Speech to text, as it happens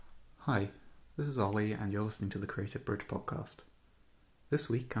Hi, this is Ollie and you're listening to the Creative Bridge podcast. This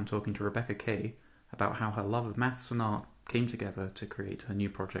week I'm talking to Rebecca Kaye about how her love of maths and art came together to create her new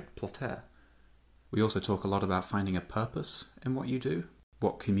project Ploterre. We also talk a lot about finding a purpose in what you do,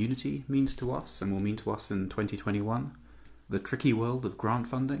 what community means to us and will mean to us in 2021, the tricky world of grant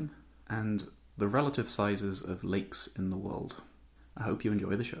funding, and the relative sizes of lakes in the world. I hope you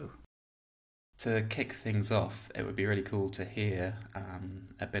enjoy the show. To kick things off, it would be really cool to hear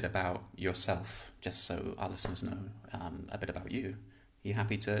a bit about yourself, just so our listeners know a bit about you. Are you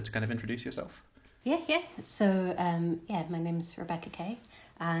happy to kind of introduce yourself? Yeah. So, my name's Rebecca Kaye,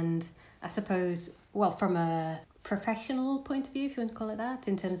 and I suppose, from a professional point of view, if you want to call it that,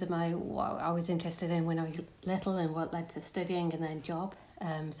 in terms of what I was interested in when I was little and what led to studying and then job.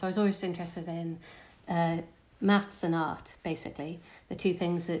 So I was always interested in maths and art, basically, the two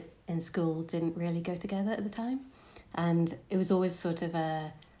things that in school didn't really go together at the time. And it was always sort of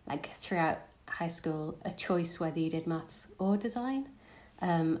throughout high school, a choice whether you did maths or design.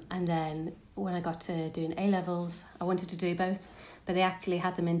 And then when I got to doing A-levels, I wanted to do both, but they actually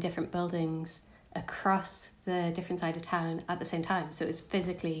had them in different buildings across the different side of town at the same time. So it was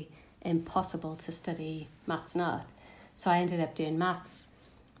physically impossible to study maths and art. So I ended up doing maths,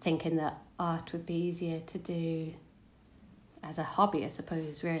 thinking that art would be easier to do as a hobby, I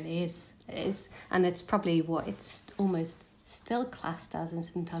suppose, really is. And it's probably what it's almost still classed as, and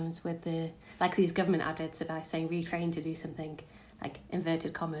sometimes with these government adverts that are saying retrain to do something like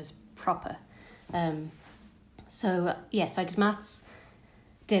inverted commas proper. So I did maths,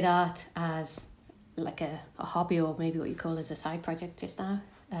 did art as like a hobby, or maybe what you call as a side project just now.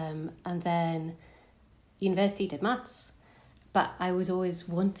 And then university did maths, but I was always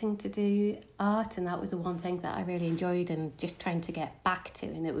wanting to do art, and that was the one thing that I really enjoyed and just trying to get back to.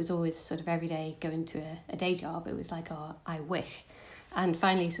 And it was always sort of every day going to a day job. It was like, oh, I wish. And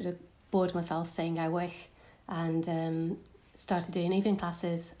finally sort of bored myself saying I wish, and started doing evening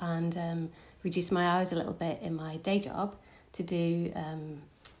classes and reduced my hours a little bit in my day job to do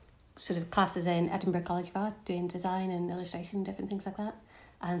sort of classes in Edinburgh College of Art, doing design and illustration, different things like that.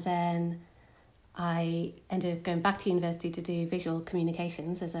 And then I ended up going back to university to do visual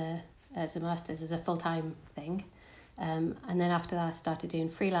communications as a master's, as a full-time thing. And then after that, I started doing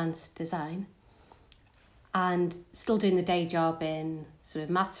freelance design and still doing the day job in sort of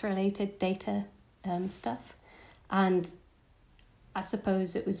maths-related data stuff. And I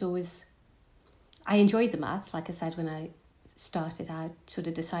suppose it was always... I enjoyed the maths, like I said, when I started out sort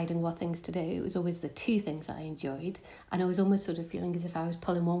of deciding what things to do. It was always the two things that I enjoyed, and I was almost sort of feeling as if I was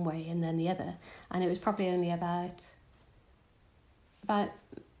pulling one way and then the other. And it was probably only about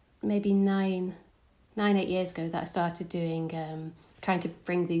maybe 8 years ago that I started doing trying to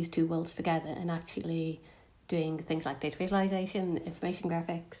bring these two worlds together and actually doing things like data visualization, information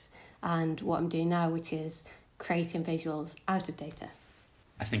graphics, and what I'm doing now, which is creating visuals out of data.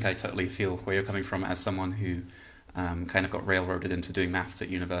 I think I totally feel where you're coming from as someone who kind of got railroaded into doing maths at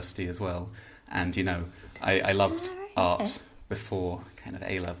university as well. And, I loved art before kind of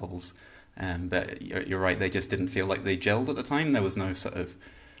A-levels. But you're right, they just didn't feel like they gelled at the time. There was no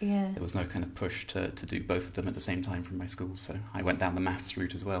there was no kind of push to do both of them at the same time from my school. So I went down the maths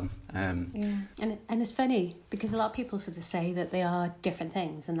route as well. And it's funny because a lot of people sort of say that they are different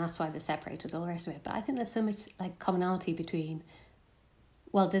things and that's why they're separated with all the rest of it. But I think there's so much like commonality between...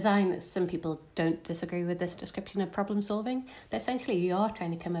 Well, design, some people don't disagree with this description of problem solving, but essentially you are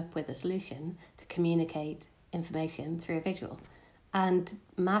trying to come up with a solution to communicate information through a visual. And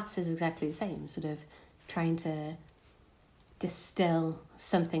maths is exactly the same, sort of trying to distill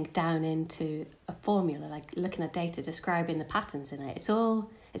something down into a formula, like looking at data, describing the patterns in it. It's all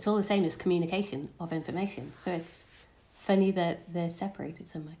the same as communication of information. So it's funny that they're separated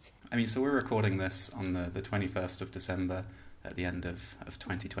so much. I mean, so we're recording this on the 21st of December, at the end of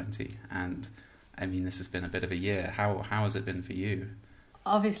 2020, and I mean this has been a bit of a year. How has it been for you?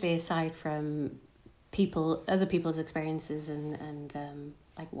 Obviously, aside from other people's experiences and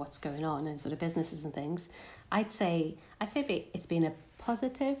like what's going on and sort of businesses and things, I'd say it's been a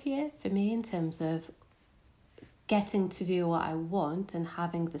positive year for me in terms of getting to do what I want and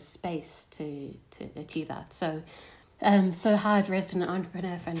having the space to achieve that. So I had resident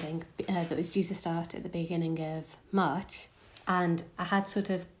entrepreneur funding that was due to start at the beginning of March. And I had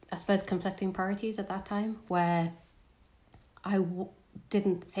sort of, I suppose, conflicting priorities at that time where I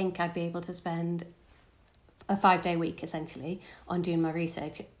didn't think I'd be able to spend a 5-day week, essentially, on doing my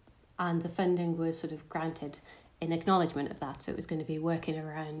research. And the funding was sort of granted in acknowledgement of that. So it was going to be working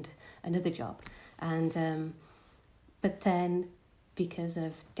around another job. And but then, because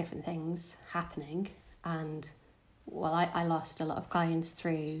of different things happening, and, I lost a lot of clients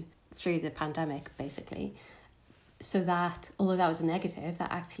through through the pandemic, basically. So that, although that was a negative,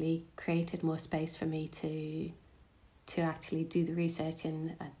 that actually created more space for me to actually do the research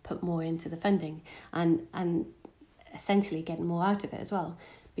and put more into the funding and essentially getting more out of it as well.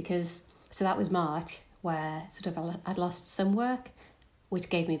 Because, so that was March, where sort of I'd lost some work, which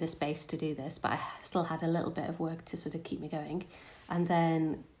gave me the space to do this, but I still had a little bit of work to sort of keep me going. And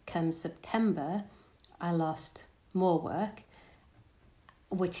then come September, I lost more work,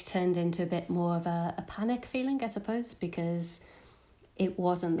 which turned into a bit more of a panic feeling, I suppose, because it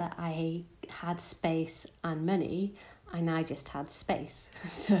wasn't that I had space and money, I now just had space.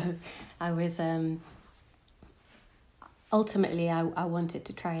 So I was, ultimately I wanted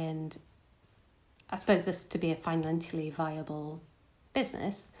to try and, I suppose, this to be a financially viable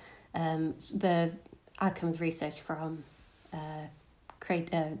business. The outcome of the research from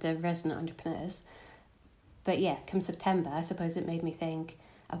the resident entrepreneurs. But yeah, come September, I suppose it made me think,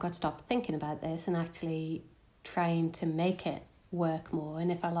 I've got to stop thinking about this and actually trying to make it work more.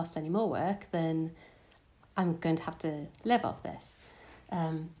 And if I lost any more work, then I'm going to have to live off this,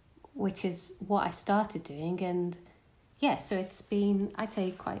 which is what I started doing. And yeah, so it's been, I'd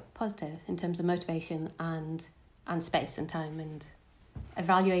say, quite positive in terms of motivation and space and time and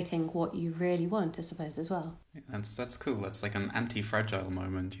evaluating what you really want, I suppose, as well. Yeah, that's cool. That's like an anti-fragile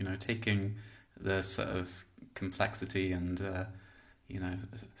moment, taking the sort of complexity and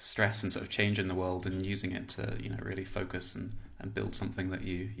stress and sort of change in the world and using it to really focus and build something that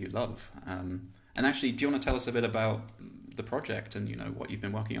you love. And actually, do you want to tell us a bit about the project and what you've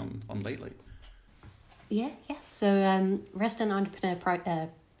been working on lately? Yeah. So resident entrepreneur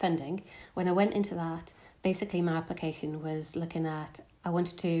funding, when I went into that, basically my application was looking at, I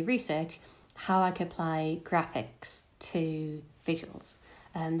wanted to research how I could apply graphics to visuals.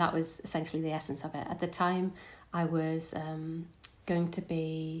 That was essentially the essence of it. At the time, I was going to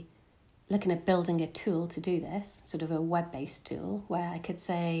be looking at building a tool to do this, sort of a web-based tool where I could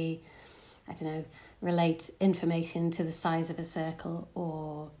say, I don't know, relate information to the size of a circle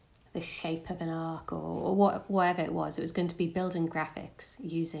or the shape of an arc or whatever it was. It was going to be building graphics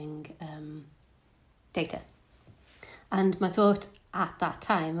using data. And my thought at that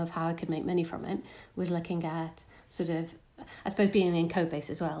time of how I could make money from it was looking at sort of, I suppose, being in Codebase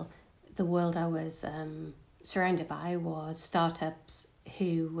as well, the world I was surrounded by was startups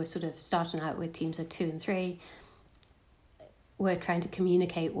who were sort of starting out with teams of 2 and 3, were trying to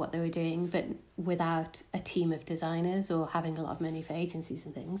communicate what they were doing, but without a team of designers or having a lot of money for agencies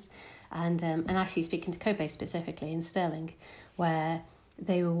and things. And actually speaking to Codebase specifically in Sterling, where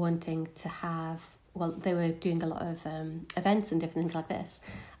they were wanting to have, well, they were doing a lot of events and different things like this,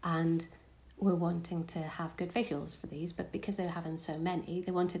 and were wanting to have good visuals for these, but because they were having so many,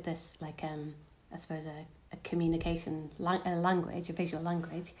 they wanted this, like, I suppose, a communication language, a visual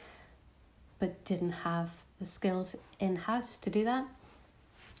language, but didn't have the skills in-house to do that.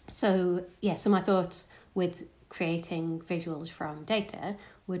 So, yeah, so my thoughts with creating visuals from data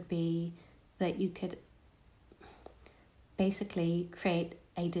would be that you could basically create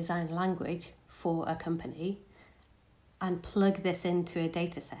a design language for a company and plug this into a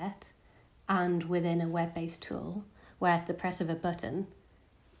data set and within a web-based tool where at the press of a button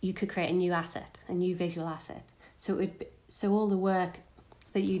you could create a new asset, a new visual asset. So all the work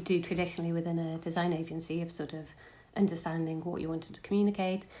that you do traditionally within a design agency of sort of understanding what you wanted to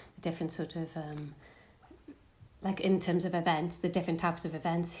communicate, the different sort of like in terms of events, the different types of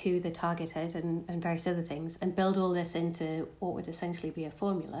events, who they targeted and various other things, and build all this into what would essentially be a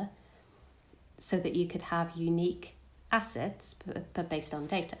formula so that you could have unique assets but based on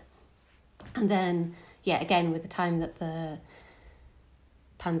data. And then, yeah, again, with the time that the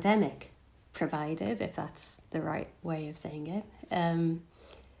pandemic provided, if that's the right way of saying it,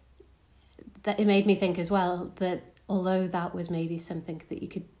 that it made me think as well that although that was maybe something that you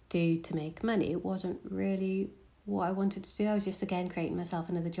could do to make money, it wasn't really what I wanted to do. I was just, again, creating myself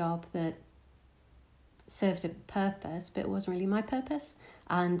another job that served a purpose, but it wasn't really my purpose.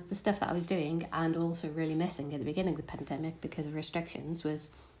 And the stuff that I was doing and also really missing at the beginning of the pandemic because of restrictions was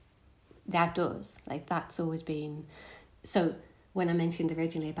the outdoors. Like, that's always been... So when I mentioned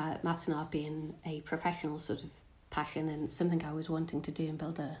originally about maths and art being a professional sort of passion and something I was wanting to do and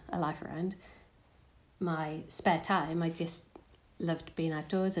build a life around, my spare time, I just loved being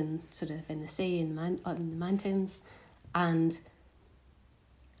outdoors and sort of in the sea, in the mountains. And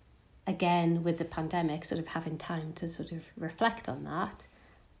again, with the pandemic, sort of having time to sort of reflect on that,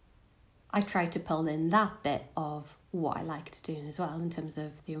 I tried to pull in that bit of what I liked doing as well in terms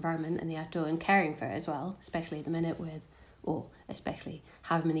of the environment and the outdoor and caring for it as well, especially at the minute with, or especially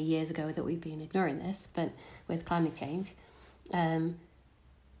how many years ago that we've been ignoring this, but with climate change.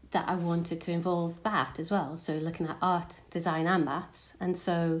 that I wanted to involve that as well. So looking at art, design and maths. And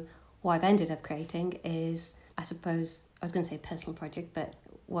so what I've ended up creating is, I suppose, I was going to say a personal project, but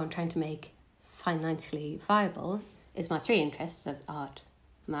what I'm trying to make financially viable is my three interests of art,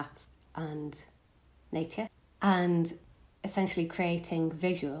 maths and nature. And essentially creating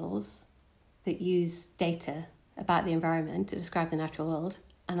visuals that use data about the environment to describe the natural world.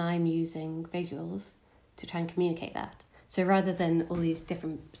 And I'm using visuals to try and communicate that. So rather than all these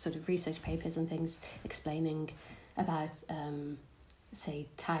different sort of research papers and things explaining about, say,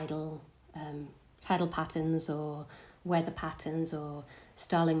 tidal patterns or weather patterns or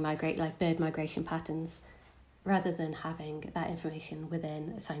starling bird migration patterns, rather than having that information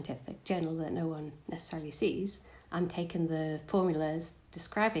within a scientific journal that no one necessarily sees, I'm taking the formulas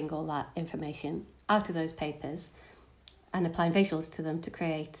describing all that information out of those papers and applying visuals to them to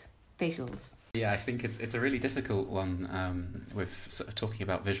create visuals. Yeah, I think it's a really difficult one with sort of talking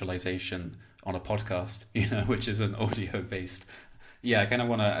about visualization on a podcast, which is an audio based. Yeah, I kind of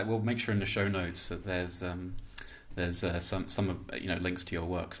want to. We'll make sure in the show notes that there's some of links to your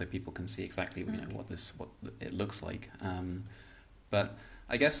work so people can see exactly what it looks like. But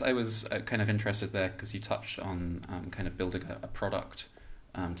I guess I was kind of interested there because you touched on kind of building a product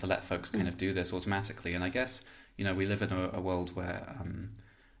to let folks kind of do this automatically, and I guess we live in a world where.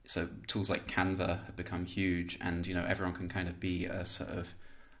 So tools like Canva have become huge, and everyone can kind of be a sort of,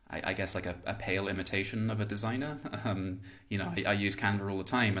 I guess, like a pale imitation of a designer. I use Canva all the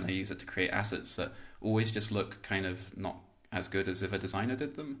time, and I use it to create assets that always just look kind of not as good as if a designer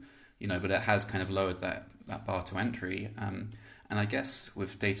did them. But it has kind of lowered that bar to entry. And I guess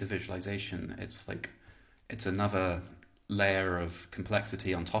with data visualization, it's another layer of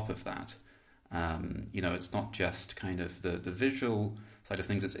complexity on top of that. It's not just kind of the visual side of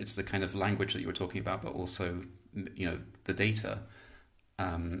things, it's the kind of language that you were talking about, but also, the data.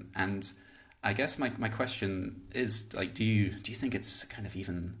 And I guess my question is, do you think it's kind of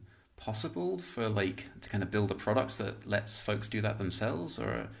even possible for to kind of build a product that lets folks do that themselves?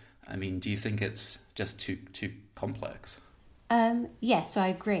 Or, do you think it's just too complex? Yeah, so I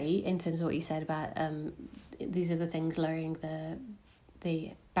agree in terms of what you said about these are the things lowering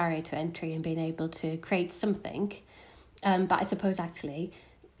the barrier to entry and being able to create something. But I suppose actually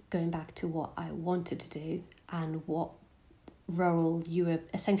going back to what I wanted to do and what role you were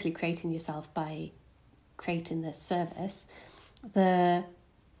essentially creating yourself by creating this service, the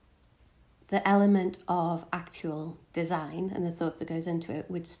element of actual design and the thought that goes into it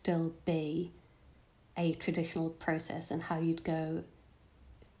would still be a traditional process and how you'd go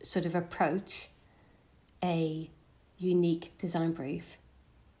sort of approach a unique design brief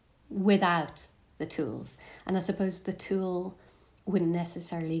without the tools. And I suppose the tool wouldn't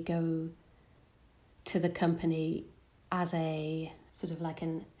necessarily go to the company as a sort of like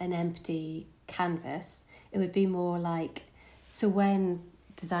an empty canvas. It would be more like, so when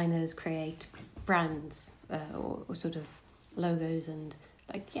designers create brands or sort of logos and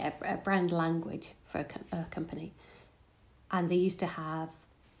a brand language for a company, and they used to have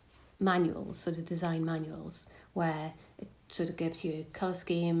manuals, sort of design manuals, where it sort of gives you colour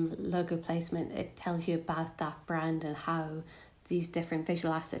scheme, logo placement, it tells you about that brand and how these different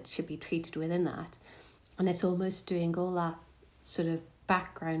visual assets should be treated within that. And it's almost doing all that sort of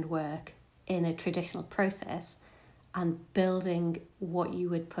background work in a traditional process and building what you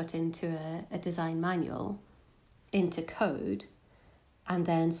would put into a design manual into code and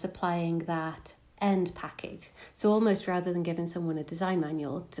then supplying that end package. So almost rather than giving someone a design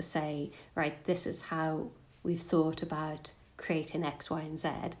manual to say, right, this is how we've thought about creating X, Y, and Z,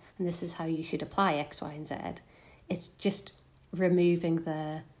 and this is how you should apply X, Y, and Z, it's just removing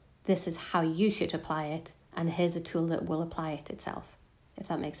this is how you should apply it, and here's a tool that will apply it itself, if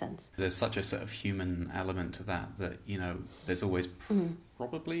that makes sense. There's such a sort of human element to that there's always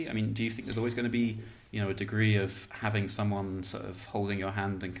probably, do you think there's always going to be, a degree of having someone sort of holding your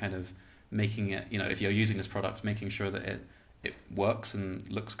hand and kind of making it, if you're using this product, making sure that it works and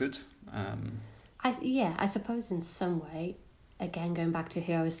looks good? I suppose in some way, again, going back to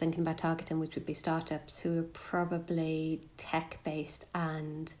who I was thinking about targeting, which would be startups who are probably tech-based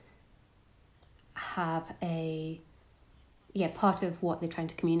and have part of what they're trying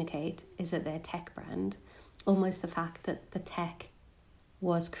to communicate is that they're a tech brand. Almost the fact that the tech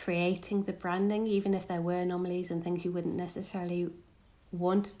was creating the branding, even if there were anomalies and things you wouldn't necessarily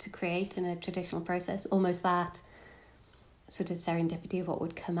want to create in a traditional process, almost that sort of serendipity of what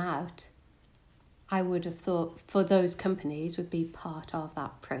would come out, I would have thought for those companies would be part of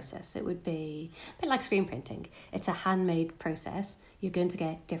that process. It would be a bit like screen printing. It's a handmade process. You're going to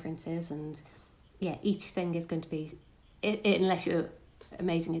get differences, and each thing is going to be, unless you're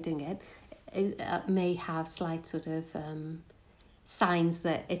amazing at doing it, may have slight sort of signs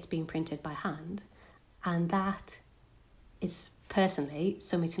that it's been printed by hand, and that is personally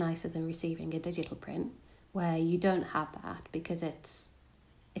so much nicer than receiving a digital print where you don't have that, because it's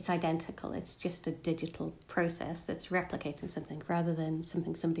identical. It's just a digital process that's replicating something rather than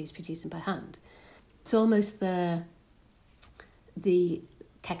something somebody's producing by hand. It's almost the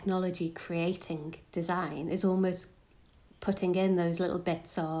technology creating design is almost putting in those little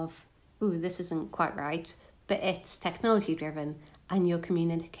bits of, ooh, this isn't quite right, but it's technology driven and you're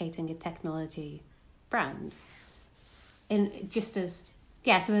communicating a technology brand. And just as,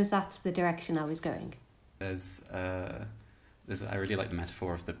 yeah, I suppose that's the direction I was going. I really like the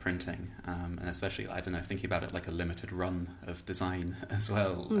metaphor of the printing, and especially, I don't know, thinking about it like a limited run of design as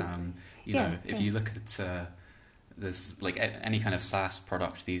well. If you look at there's like any kind of SaaS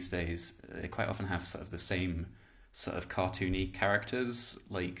product these days, they quite often have sort of the same sort of cartoony characters,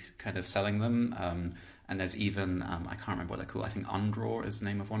 like kind of selling them. And there's even, I can't remember what they're called, I think Undraw is the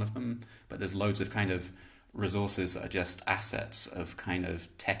name of one of them, but there's loads of kind of resources that are just assets of kind of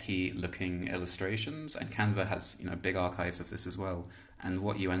techie looking illustrations, and Canva has, big archives of this as well. And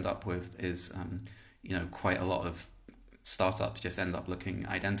what you end up with is, quite a lot of startups just end up looking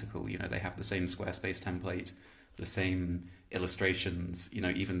identical. They have the same Squarespace template, the same illustrations,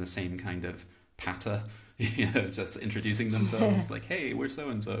 even the same kind of patter, just introducing themselves like, hey, we're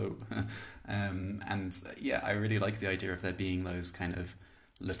so-and-so. I really like the idea of there being those kind of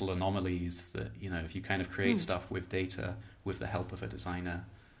little anomalies that, if you kind of create stuff with data with the help of a designer,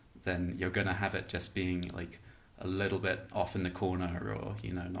 then you're going to have it just being like a little bit off in the corner, or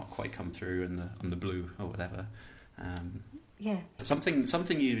not quite come through on the blue or whatever.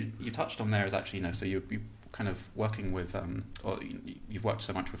 Something you touched on there is actually, so you kind of working with or you've worked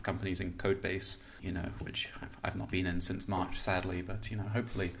so much with companies in Codebase, which I've not been in since March, sadly, but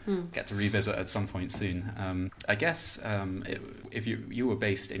hopefully get to revisit at some point soon. I guess if you were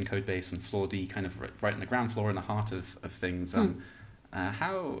based in Codebase and Floor D, kind of right in the ground floor, in the heart of things,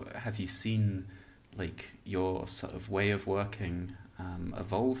 how have you seen like your sort of way of working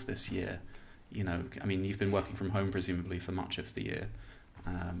evolve this year? You've been working from home presumably for much of the year.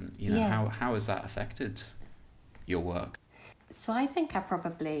 How has that affected your work? So I think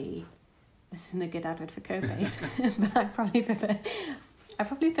this isn't a good advert for Codebase, but I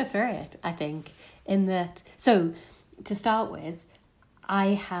probably prefer it, I think, in that, so to start with, I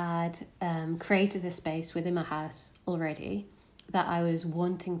had created a space within my house already that I was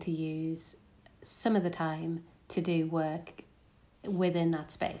wanting to use some of the time to do work within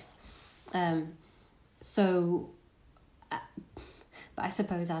that space. But I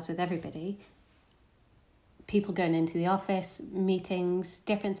suppose, as with everybody, people going into the office, meetings,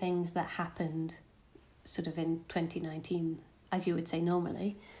 different things that happened sort of in 2019, as you would say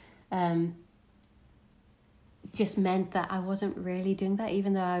normally, just meant that I wasn't really doing that,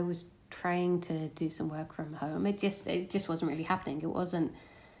 even though I was trying to do some work from home. It just wasn't really happening. There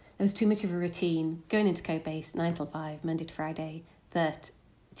was too much of a routine going into Codebase 9 till 5, Monday to Friday, that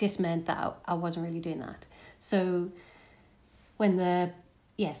just meant that I wasn't really doing that. So when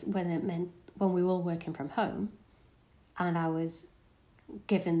we were all working from home and I was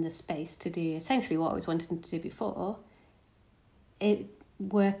given the space to do essentially what I was wanting to do before, it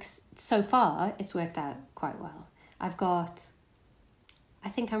works, so far it's worked out quite well. I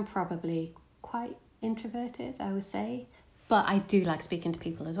think I'm probably quite introverted, I would say, but I do like speaking to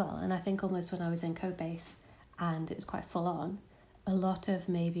people as well. And I think almost when I was in Codebase and it was quite full on, a lot of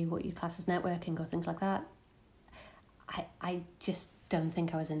maybe what you class as networking or things like that, I just don't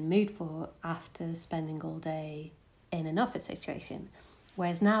think I was in the mood for after spending all day in an office situation.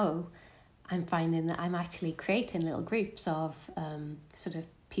 Whereas now I'm finding that I'm actually creating little groups of sort of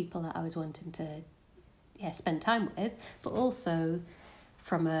people that I was wanting to spend time with, but also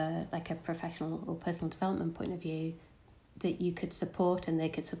from a professional or personal development point of view, that you could support and they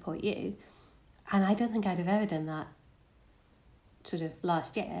could support you. And I don't think I'd have ever done that sort of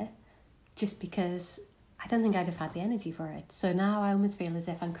last year, just because I don't think I'd have had the energy for it. So now I almost feel as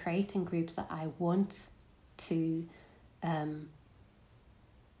if I'm creating groups that I want to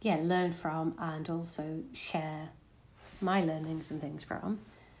learn from and also share my learnings and things from,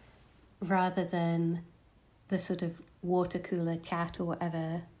 rather than the sort of water cooler chat or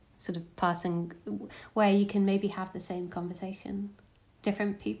whatever, sort of passing, where you can maybe have the same conversation,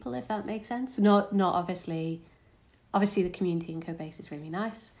 different people, if that makes sense. Not obviously the community in Codebase is really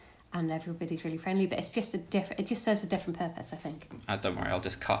nice, and everybody's really friendly, but it's just it just serves a different purpose, I think. Don't worry, I'll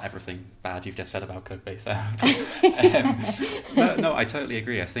just cut everything bad you've just said about Codebase out. No, I totally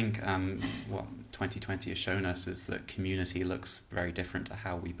agree. I think what 2020 has shown us is that community looks very different to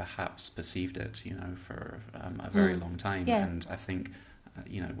how we perhaps perceived it, for a very long time. Yeah. And I think,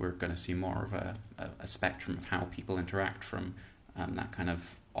 we're going to see more of a spectrum of how people interact, from that kind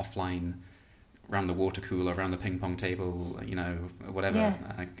of offline, around the water cooler, around the ping pong table, whatever,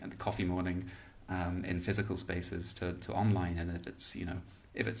 the coffee morning, in physical spaces, to online. And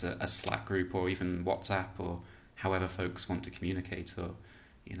if it's a Slack group, or even WhatsApp, or however folks want to communicate, or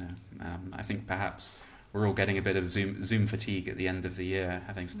I think perhaps we're all getting a bit of Zoom fatigue at the end of the year,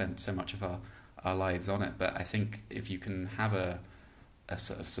 having spent so much of our lives on it. But I think if you can have a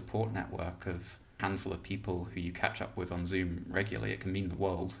sort of support network of a handful of people who you catch up with on Zoom regularly, it can mean the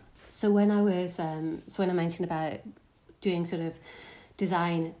world. So when I mentioned about doing sort of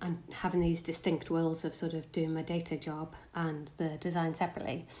design and having these distinct worlds of sort of doing my data job and the design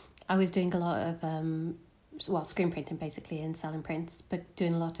separately, I was doing a lot of screen printing basically, and selling prints, but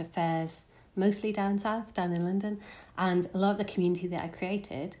doing a lot of fairs, mostly down south, down in London, and a lot of the community that I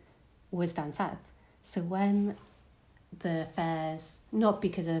created was down south. So when the fairs, not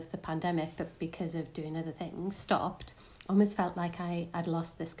because of the pandemic, but because of doing other things, stopped, I almost felt like I'd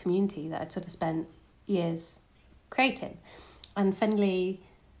lost this community that I'd sort of spent years creating. And finally,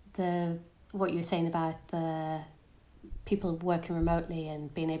 what you were saying about the people working remotely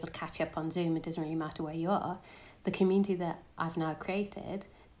and being able to catch up on Zoom, it doesn't really matter where you are. The community that I've now created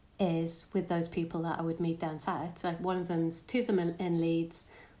is with those people that I would meet down south. Like two of them in Leeds,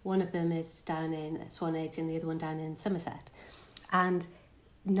 one of them is down in Swanage, and the other one down in Somerset. And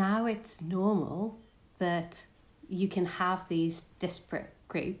now it's normal that you can have these disparate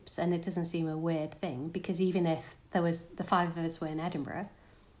groups, and it doesn't seem a weird thing, because even if the five of us were in Edinburgh,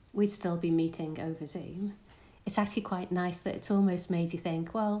 we'd still be meeting over Zoom. It's actually quite nice that it's almost made you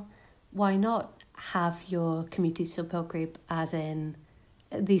think, well, why not have your community support group as in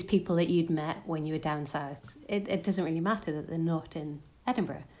these people that you'd met when you were down south? It doesn't really matter that they're not in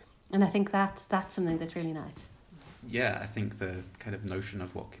Edinburgh. And I think that's something that's really nice. Yeah, I think the kind of notion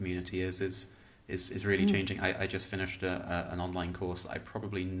of what community is really changing. I just finished an online course I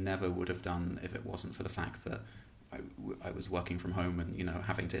probably never would have done if it wasn't for the fact that I was working from home and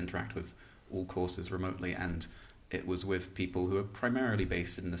having to interact with all courses remotely, and it was with people who are primarily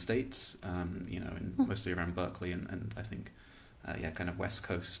based in the States, mostly around Berkeley and I think kind of West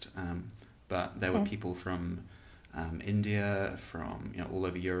Coast, but there were people from India, from all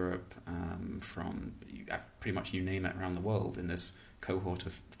over Europe, from pretty much you name it around the world, in this cohort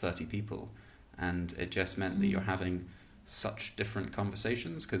of 30 people. And it just meant that you're having such different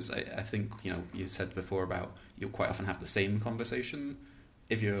conversations, because I think you said before about you'll quite often have the same conversation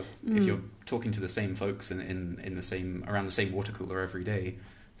if you're talking to the same folks in the same, around the same water cooler every day.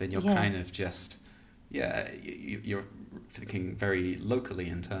 Then you're kind of just you're thinking very locally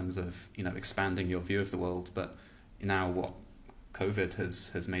in terms of expanding your view of the world. But now what COVID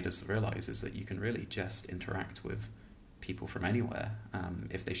has made us realize is that you can really just interact with people from anywhere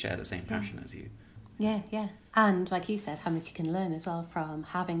if they share the same passion as you. Yeah. And like you said, how much you can learn as well from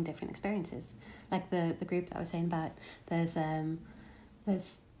having different experiences. Like the group that I was saying about,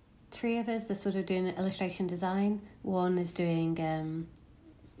 there's three of us that's sort of doing illustration design. One is doing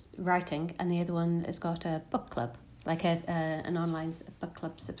writing, and the other one has got a book club, like an online book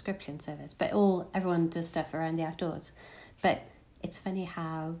club subscription service. But everyone does stuff around the outdoors. But it's funny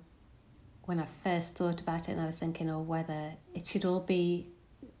how when I first thought about it, and I was thinking, whether it should all be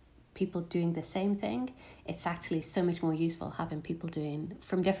people doing the same thing, it's actually so much more useful having people doing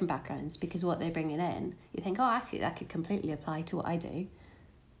from different backgrounds, because what they're bringing in, you think, actually that could completely apply to what I do.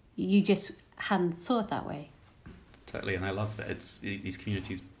 You just hadn't thought that way. Totally, and I love that these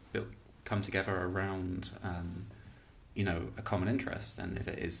communities come together around a common interest, and if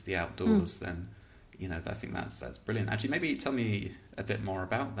it is the outdoors, then I think that's brilliant. Actually, maybe tell me a bit more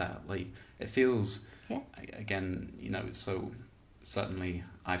about that. Like, it feels, again, so certainly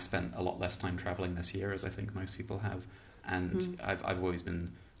I've spent a lot less time traveling this year, as I think most people have, and I've always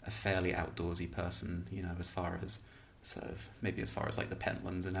been a fairly outdoorsy person, as far as like the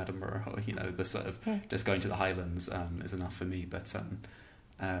Pentlands in Edinburgh, or the sort of just going to the Highlands is enough for me. But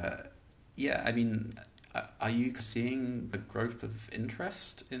I mean, are you seeing the growth of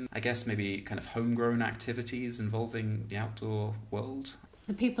interest in, I guess, maybe kind of homegrown activities involving the outdoor world?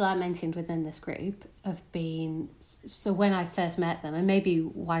 The people I mentioned within this group have been, so when I first met them, and maybe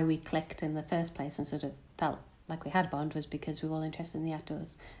why we clicked in the first place and sort of felt like we had a bond, was because we were all interested in the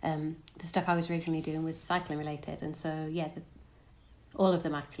outdoors. The stuff I was originally doing was cycling related, and so all of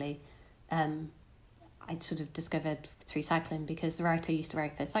them actually, I'd sort of discovered through cycling, because the writer used to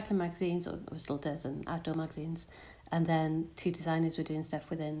write for cycling magazines, or still does, and outdoor magazines. And then 2 designers were doing stuff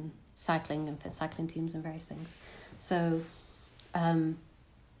within cycling and for cycling teams and various things. So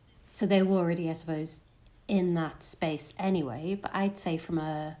so they were already, I suppose, in that space anyway. But I'd say from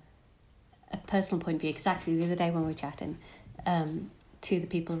a personal point of view, exactly the other day when we were chatting, 2 of the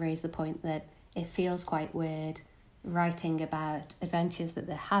people raised the point that it feels quite weird writing about adventures that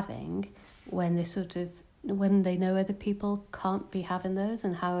they're having when they know other people can't be having those,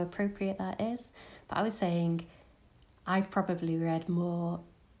 and how appropriate that is. But I was saying, I've probably read more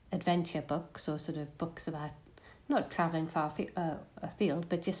adventure books, or sort of books about not travelling far afield,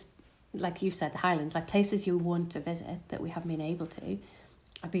 but just, like you said, the Highlands, like places you want to visit that we haven't been able to.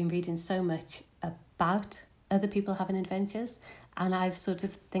 I've been reading so much about other people having adventures, and I've sort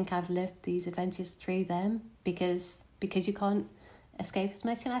of think I've lived these adventures through them, because you can't escape as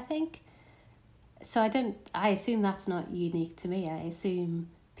much. And I think, so I assume that's not unique to me. I assume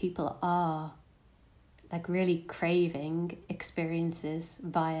people are like really craving experiences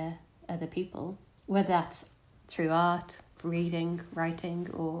via other people, whether that's through art, reading, writing,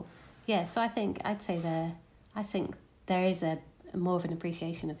 or so I think there is a more of an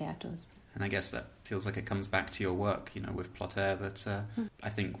appreciation of the outdoors. And I guess that feels like it comes back to your work, with Ploterre, that I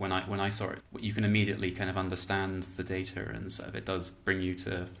think when I saw it, you can immediately kind of understand the data, and sort of it does bring you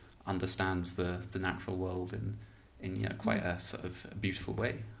to understand the natural world in quite a sort of beautiful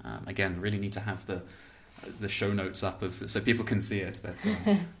way. Again, really need to have the show notes up so people can see it, but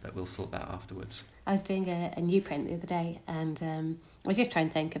that we'll sort that afterwards. I was doing a new print the other day, and I was just trying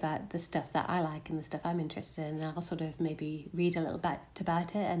to think about the stuff that I like and the stuff I'm interested in, and I'll sort of maybe read a little bit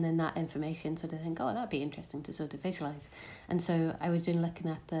about it, and then that information sort of think, oh, that'd be interesting to sort of visualise. And so I was looking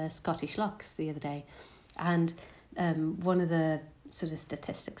at the Scottish lochs the other day, and one of the sort of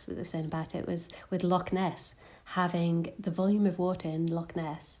statistics that they were saying about it was with Loch Ness, having the volume of water in Loch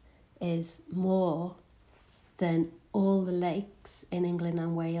Ness is more than all the lakes in England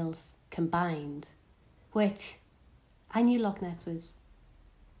and Wales combined, which I knew Loch Ness was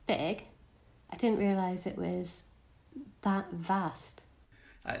big. I didn't realise it was that vast.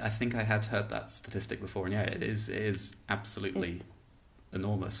 I think I had heard that statistic before, and it is absolutely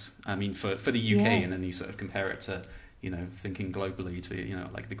enormous. I mean, for the UK, and then you sort of compare it to, thinking globally to,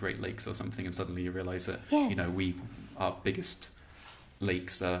 like the Great Lakes or something, and suddenly you realise that, our biggest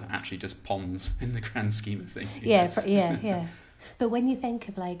lakes are actually just ponds in the grand scheme of things. Yeah. But when you think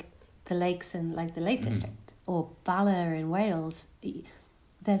of like the lakes in like the Lake District or Bala in Wales,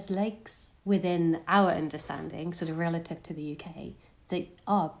 there's lakes within our understanding, sort of relative to the UK, that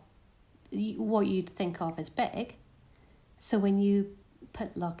are what you'd think of as big. So when you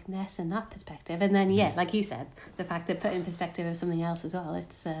put Loch Ness in that perspective, and then like you said, the fact that put in perspective of something else as well,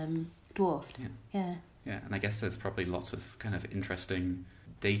 it's dwarfed. Yeah, and I guess there's probably lots of kind of interesting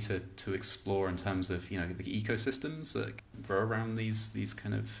data to explore in terms of, the ecosystems that grow around these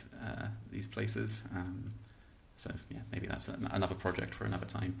kind of these places. So maybe that's another project for another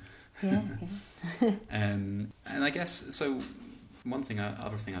time. And I guess, so other thing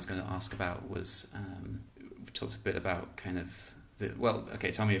I was going to ask about was, we talked a bit about kind of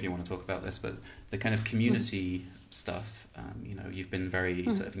tell me if you want to talk about this, but the kind of community stuff, you've been very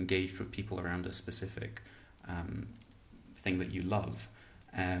sort of engaged with people around a specific thing that you love.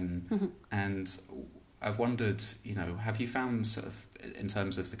 And I've wondered, have you found sort of, in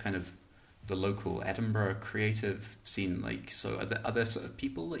terms of the kind of the local Edinburgh creative scene, like, so are there sort of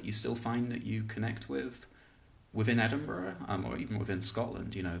people that you still find that you connect with within Edinburgh, or even within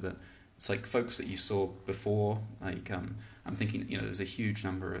Scotland, that it's like folks that you saw before, like, I'm thinking, there's a huge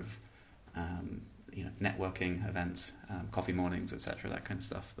number of, networking events, coffee mornings, etc., that kind of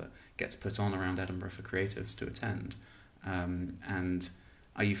stuff that gets put on around Edinburgh for creatives to attend. And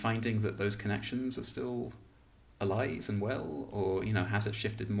are you finding that those connections are still alive and well, or, has it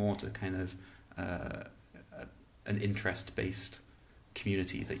shifted more to kind of an interest-based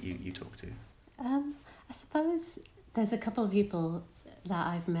community that you talk to? I suppose there's a couple of people that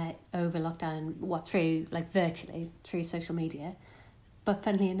I've met over lockdown, through, like, virtually, through social media. But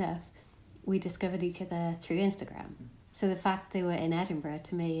funnily enough, we discovered each other through Instagram. So the fact they were in Edinburgh,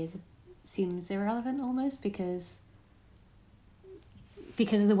 to me, seems irrelevant almost, because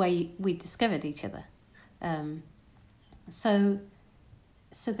of the way we discovered each other. So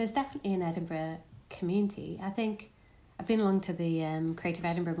there's definitely an Edinburgh community. I think I've been along to the Creative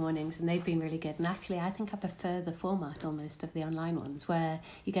Edinburgh mornings, and they've been really good. And actually, I think I prefer the format almost of the online ones, where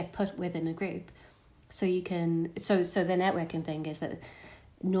you get put within a group. So you can, so the networking thing is that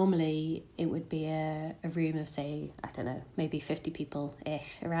normally it would be a room of, say, I don't know, maybe 50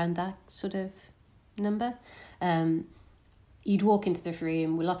 people-ish, around that sort of number. You'd walk into this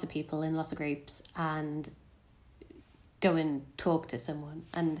room with lots of people in lots of groups and go and talk to someone.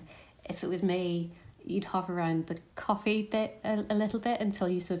 And if it was me, you'd hover around the coffee bit a little bit until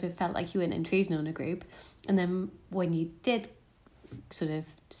you sort of felt like you weren't intruding on a group. And then when you did sort of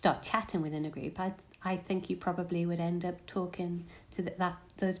start chatting within a group, I think you probably would end up talking to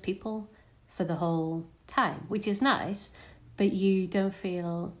those people for the whole time, which is nice, but you don't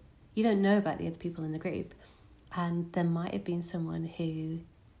know about the other people in the group. And there might have been someone who,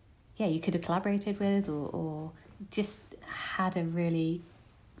 you could have collaborated with or just had a really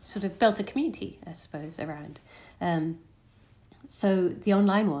sort of built a community, I suppose, around. So the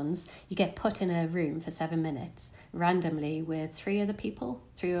online ones, you get put in a room for 7 minutes randomly with 3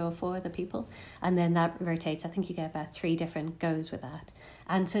 or 4 other people, and then that rotates. I think you get about 3 different goes with that.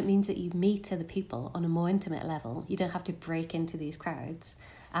 And so it means that you meet other people on a more intimate level. You don't have to break into these crowds.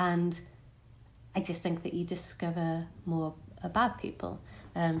 And I just think that you discover more about people.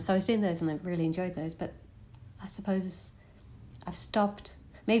 So I was doing those and I really enjoyed those, but I suppose I've stopped.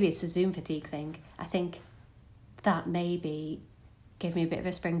 Maybe it's a Zoom fatigue thing. I think that maybe gave me a bit of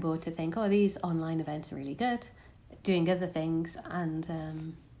a springboard to think, these online events are really good, doing other things.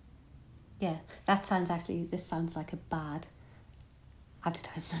 And this sounds like a bad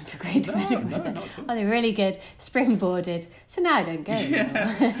advertisement for Creative Edinburgh. No, not at all. They're really good, springboarded. So now I don't go anymore.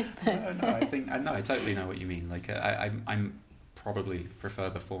 I totally know what you mean. Like I'm probably prefer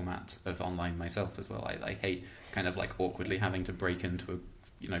the format of online myself as well. I hate kind of like awkwardly having to break into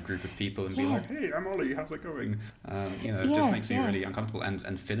a group of people and be like, hey, I'm Ollie, how's it going? It just makes me really uncomfortable.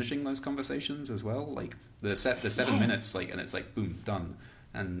 And finishing those conversations as well, like the 7 minutes, like, and it's like boom, done.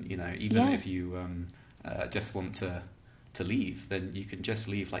 And even if you just want to leave, then you can just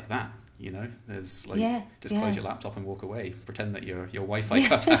leave like that. There's like close your laptop and walk away. Pretend that your Wi-Fi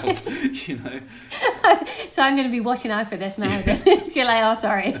cut out. So I'm going to be watching out for this now. You're like, oh,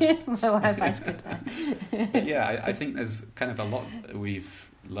 sorry, my Wi-Fi's cut out. I think there's kind of a lot that we've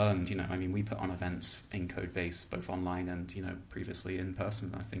learned. We put on events in Codebase, both online and previously in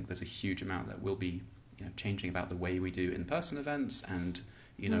person. I think there's a huge amount that will be changing about the way we do in-person events, and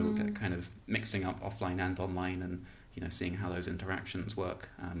kind of mixing up offline and online, and seeing how those interactions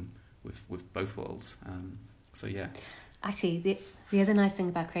work with both worlds. Actually, the other nice thing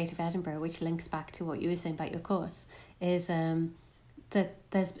about Creative Edinburgh, which links back to what you were saying about your course, is that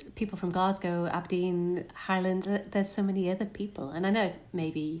there's people from Glasgow, Aberdeen, Highland. There's so many other people, and I know it's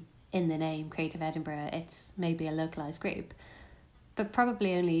maybe in the name Creative Edinburgh, it's maybe a localised group, but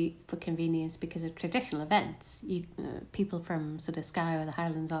probably only for convenience, because of traditional events. People from sort of Skye or the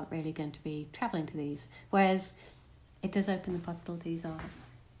Highlands aren't really going to be travelling to these, whereas it does open the possibilities of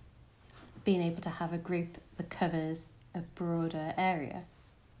being able to have a group that covers a broader area.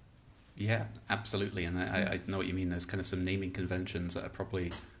 Yeah, absolutely. And I know what you mean. There's kind of some naming conventions that are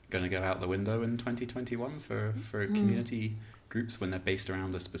probably going to go out the window in 2021 for community groups when they're based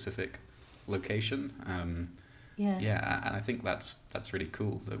around a specific location. And I think that's really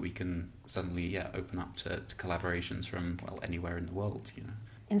cool that we can suddenly open up to collaborations from anywhere in the world.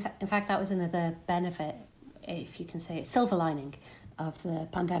 In fact, that was another benefit, if you can say it, silver lining of the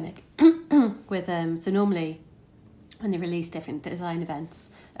pandemic. With so normally when they release different design events,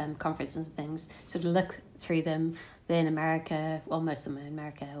 conferences and things, sort of look through them. They're in America, well, most of them are in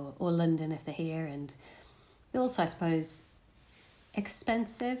America, or London if they're here, and they're also, I suppose,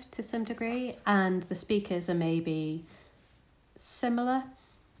 expensive to some degree, and the speakers are maybe similar,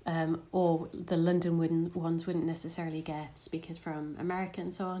 or the London ones wouldn't necessarily get speakers from America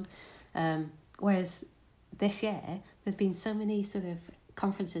and so on. Whereas this year, there's been so many sort of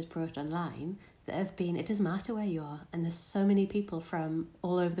conferences brought online that have been, it doesn't matter where you are, and there's so many people from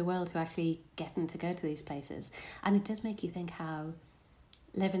all over the world who actually getting to go to these places. And it does make you think how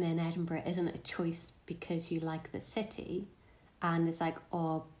living in Edinburgh isn't a choice because you like the city, and it's like,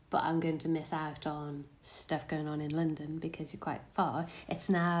 but I'm going to miss out on stuff going on in London because you're quite far. It's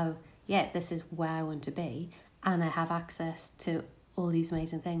now, this is where I want to be, and I have access to all these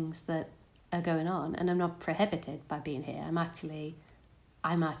amazing things that are going on, and I'm not prohibited by being here.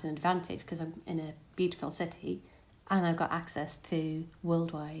 I'm at an advantage because I'm in a beautiful city, and I've got access to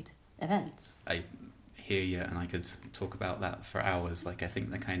worldwide events. I hear you, and I could talk about that for hours. Like, I think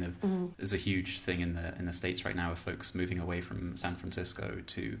the kind of there's a huge thing in the States right now of folks moving away from San Francisco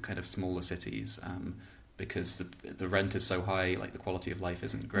to kind of smaller cities, because the rent is so high, like the quality of life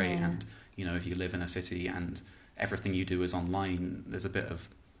isn't great, and if you live in a city and everything you do is online, there's a bit of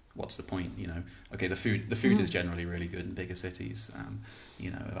what's the point? Okay, the food is generally really good in bigger cities.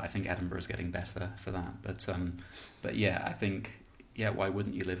 I think Edinburgh is getting better for that. But yeah, I think, yeah, why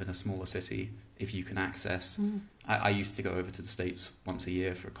wouldn't you live in a smaller city if you can access? I used to go over to the States once a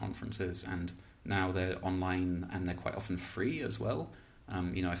year for conferences, and now they're online and they're quite often free as well.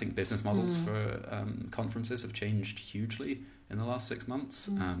 I think business models for conferences have changed hugely in the last 6 months.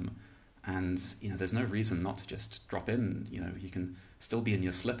 And there's no reason not to just drop in. You can still be in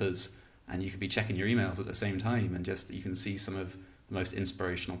your slippers and you can be checking your emails at the same time, and just you can see some of the most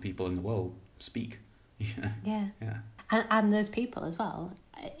inspirational people in the world speak. Yeah. And those people as well,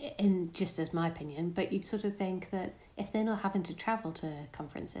 in just as my opinion, but you'd sort of think that if they're not having to travel to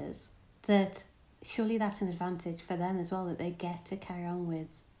conferences, that surely that's an advantage for them as well, that they get to carry on with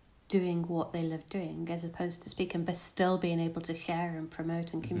doing what they love doing as opposed to speaking, but still being able to share and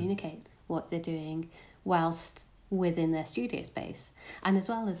promote and communicate what they're doing whilst within their studio space. And as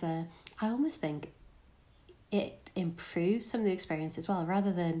well as I almost think it improves some of the experience as well,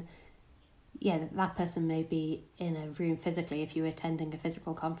 rather than, that person may be in a room physically if you're attending a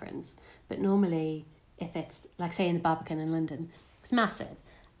physical conference, but normally if it's like, say, in the Barbican in London, it's massive,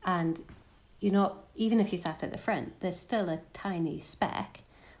 and you're not, even if you sat at the front, there's still a tiny speck.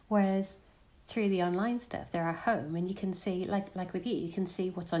 Whereas through the online stuff, they're at home and you can see, like with you can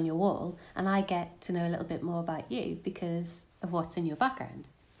see what's on your wall, and I get to know a little bit more about you because of what's in your background.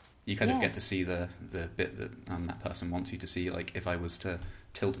 You kind of get to see the bit that that person wants you to see. Like if I was to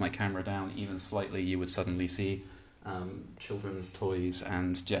tilt my camera down even slightly, you would suddenly see children's toys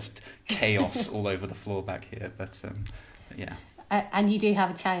and just chaos all over the floor back here. But yeah. And you do have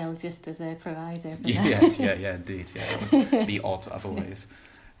a child just as a proviso for that. Yes, yeah, indeed. Yeah, that would be odd otherwise.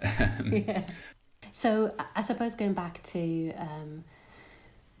 Yeah. So I suppose going back to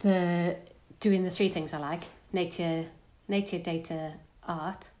doing the three things I like, nature, data,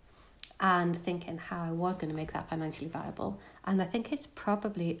 art, and thinking how I was going to make that financially viable. And I think it's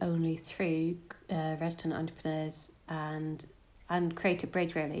probably only through resident entrepreneurs and Creative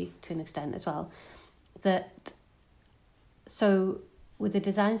Bridge, really, to an extent as well. So with the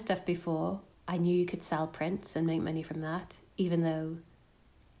design stuff before, I knew you could sell prints and make money from that, even though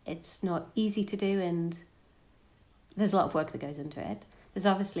it's not easy to do and there's a lot of work that goes into it. There's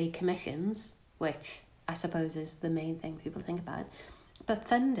obviously commissions, which I suppose is the main thing people think about. But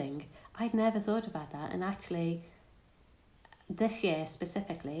funding, I'd never thought about that. And actually, this year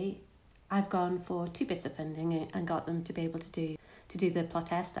specifically, I've gone for 2 bits of funding and got them to be able to do the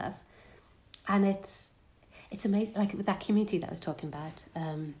Ploterre stuff. And it's amazing, like with that community that I was talking about,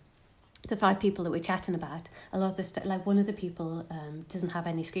 the 5 people that we're chatting about, a lot of the stuff, like one of the people doesn't have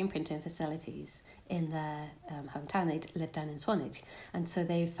any screen printing facilities in their hometown. They live down in Swanage, and so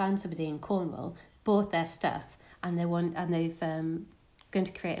they found somebody in Cornwall, bought their stuff, and they've going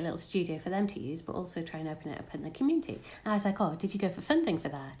to create a little studio for them to use, but also try and open it up in the community. And I was like, oh, did you go for funding for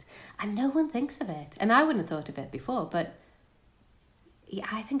that? And no one thinks of it, and I wouldn't have thought of it before, but yeah,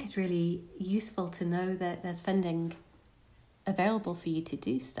 I think it's really useful to know that there's funding available for you to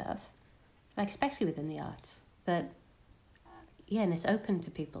do stuff, like especially within the arts, that and it's open to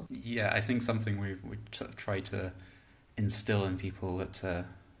people. Yeah, I think something we try to instill in people that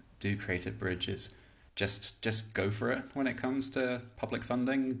do Creative Bridge is just go for it when it comes to public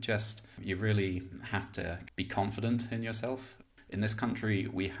funding. You really have to be confident in yourself. In this country,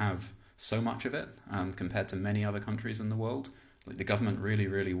 we have so much of it compared to many other countries in the world. Like the government really,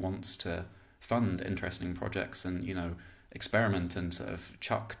 really wants to fund interesting projects and, experiment and sort of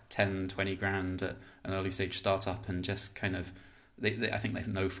chuck 10, 20 grand at an early stage startup and just kind of, I think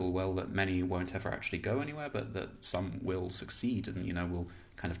they know full well that many won't ever actually go anywhere, but that some will succeed and, will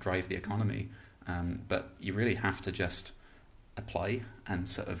kind of drive the economy. But you really have to just apply and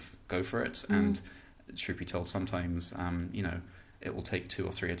sort of go for it. And truth be told, sometimes, it will take 2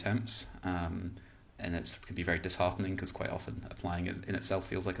 or 3 attempts. And it can be very disheartening because quite often applying in itself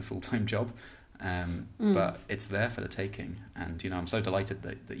feels like a full-time job. But it's there for the taking. And, I'm so delighted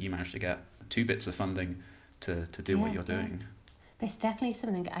that you managed to get 2 bits of funding to do what you're doing. There's definitely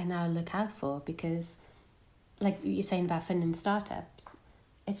something I now look out for because, like you're saying about funding startups,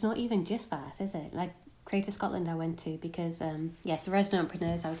 it's not even just that, is it? Like Creative Scotland I went to because, so resident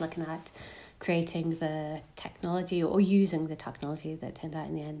entrepreneurs, I was looking at creating the technology or using the technology that turned out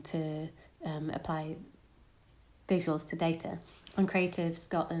in the end to apply visuals to data. On Creative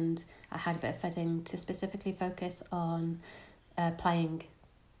Scotland, I had a bit of funding to specifically focus on applying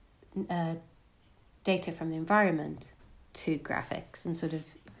data from the environment to graphics and sort of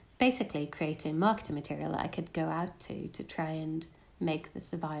basically creating marketing material that I could go out to try and make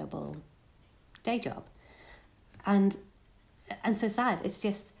this a viable day job. And so sad. It's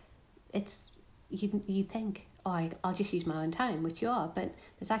just it's you think, oh, I'll just use my own time, which you are, but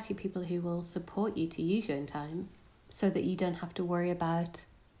there's actually people who will support you to use your own time so that you don't have to worry about,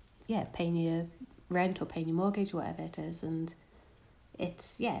 paying your rent or paying your mortgage, whatever it is. And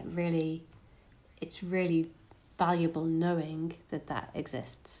it's really valuable knowing that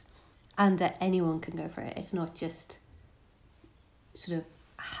exists and that anyone can go for it. It's not just sort of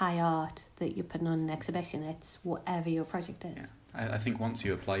high art that you're putting on an exhibition. It's whatever your project is. I think once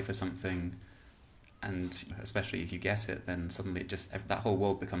you apply for something, and especially if you get it, then suddenly that whole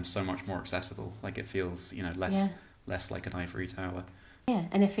world becomes so much more accessible. Like it feels, less like an ivory tower. Yeah,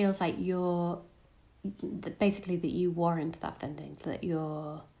 and it feels like basically that you warrant that funding, that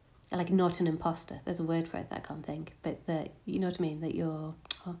you're like not an imposter. There's a word for it that I can't think, but that, you know what I mean, that you're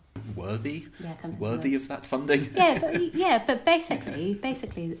worthy. Yeah, worthy of that funding. but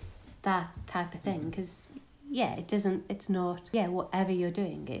basically that type of thing, because it's not whatever you're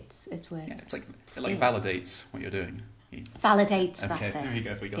doing, it's worth. Yeah, it's like it validates what you're doing. Validates. Okay, that's it. there you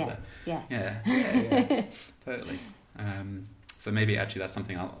go. We got that. Yeah. Totally. So maybe actually that's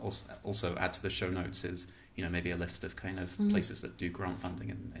something I'll also add to the show notes is, maybe a list of kind of places that do grant funding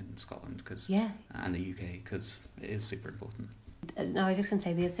in Scotland and the UK, because it is super important. No, I was just going to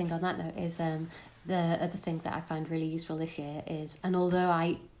say the other thing on that note is the other thing that I find really useful this year is, and although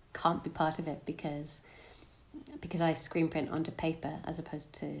I can't be part of it because I screen print onto paper as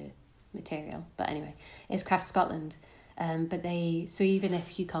opposed to material, but anyway, is Craft Scotland. So even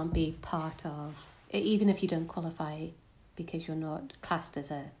if you can't be part of, even if you don't qualify because you're not classed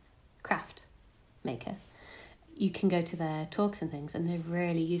as a craft maker, you can go to their talks and things, and they're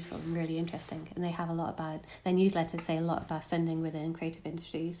really useful and really interesting. And they have their newsletters say a lot about funding within creative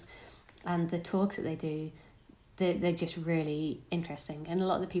industries, and the talks that they do, they're just really interesting. And a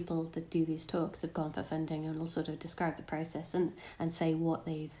lot of the people that do these talks have gone for funding and will sort of describe the process and say what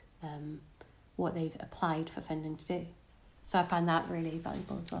they've applied for funding to do. So I find that really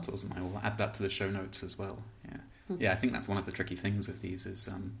valuable as well. That's awesome. I will add that to the show notes as well. Yeah, I think that's one of the tricky things with these is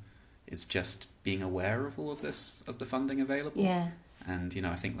it's just being aware of all of this, of the funding available. Yeah. And,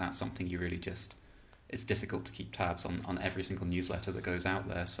 I think that's something you really it's difficult to keep tabs on every single newsletter that goes out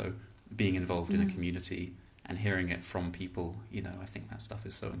there. So being involved in a community and hearing it from people, I think that stuff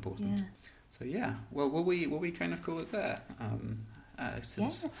is so important. Yeah. So well, will we kind of call it there?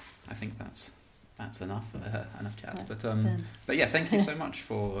 Since I think that's enough chat. But yeah, thank you so much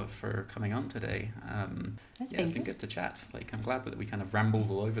for coming on today. It's been good to chat. Like, I'm glad that we kind of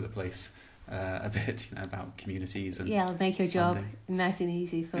rambled all over the place a bit, about communities and I'll make your job funding. nice and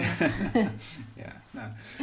easy for Yeah. No.